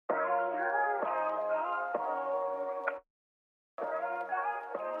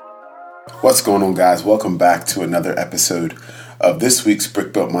What's going on, guys? Welcome back to another episode of this week's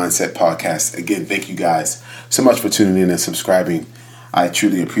Brick Built Mindset podcast. Again, thank you guys so much for tuning in and subscribing. I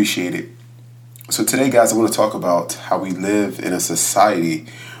truly appreciate it. So today, guys, I want to talk about how we live in a society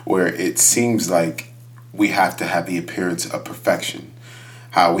where it seems like we have to have the appearance of perfection,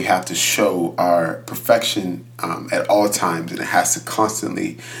 how we have to show our perfection at all times, and it has to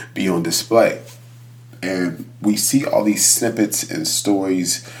constantly be on display. And we see all these snippets and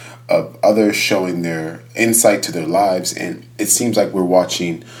stories of others showing their insight to their lives, and it seems like we're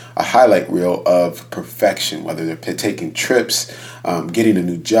watching a highlight reel of perfection, whether they're taking trips, getting a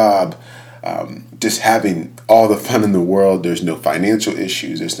new job, just having all the fun in the world. There's no financial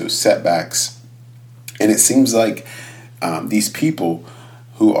issues, there's no setbacks, and it seems like these people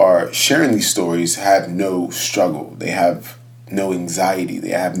who are sharing these stories have no struggle, they have no anxiety, they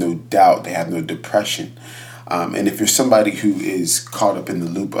have no doubt, they have no depression. And if you're somebody who is caught up in the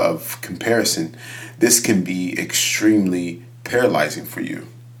loop of comparison, this can be extremely paralyzing for you.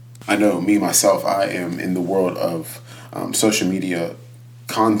 I know me, myself, I am in the world of social media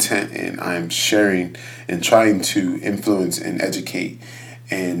content, and I am sharing and trying to influence and educate.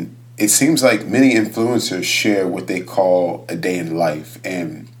 And it seems like many influencers share what they call a day in life,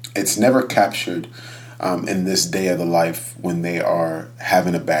 and it's never captured in this day of the life when they are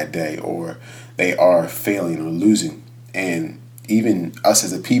having a bad day or they are failing or losing. And even us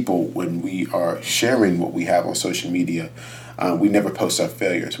as a people, when we are sharing what we have on social media, we never post our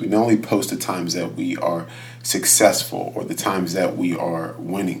failures. We only post the times that we are successful or the times that we are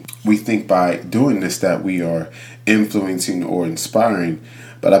winning. We think by doing this that we are influencing or inspiring,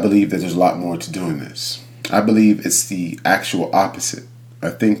 but I believe that there's a lot more to doing this. I believe it's the actual opposite.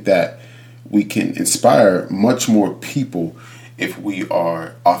 I think that we can inspire much more people if we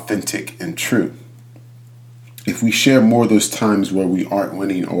are authentic and true. If we share more of those times where we aren't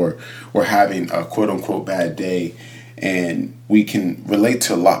winning or we're having a quote unquote bad day, and we can relate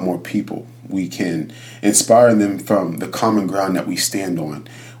to a lot more people. We can inspire them from the common ground that we stand on.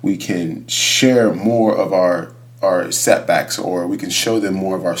 We can share more of our setbacks, or we can show them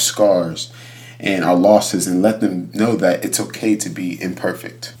more of our scars and our losses, and let them know that it's okay to be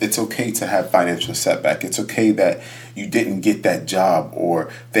imperfect. It's okay to have financial setback. It's okay that you didn't get that job or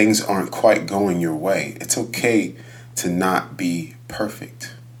things aren't quite going your way. It's okay to not be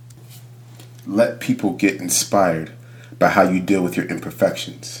perfect. Let people get inspired by how you deal with your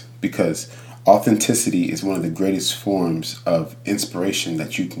imperfections, because authenticity is one of the greatest forms of inspiration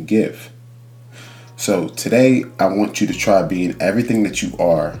that you can give. So today, I want you to try being everything that you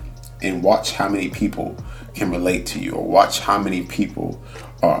are, and watch how many people can relate to you, or watch how many people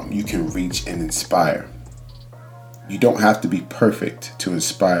you can reach and inspire. You don't have to be perfect to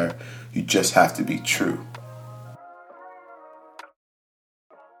inspire. You just have to be true.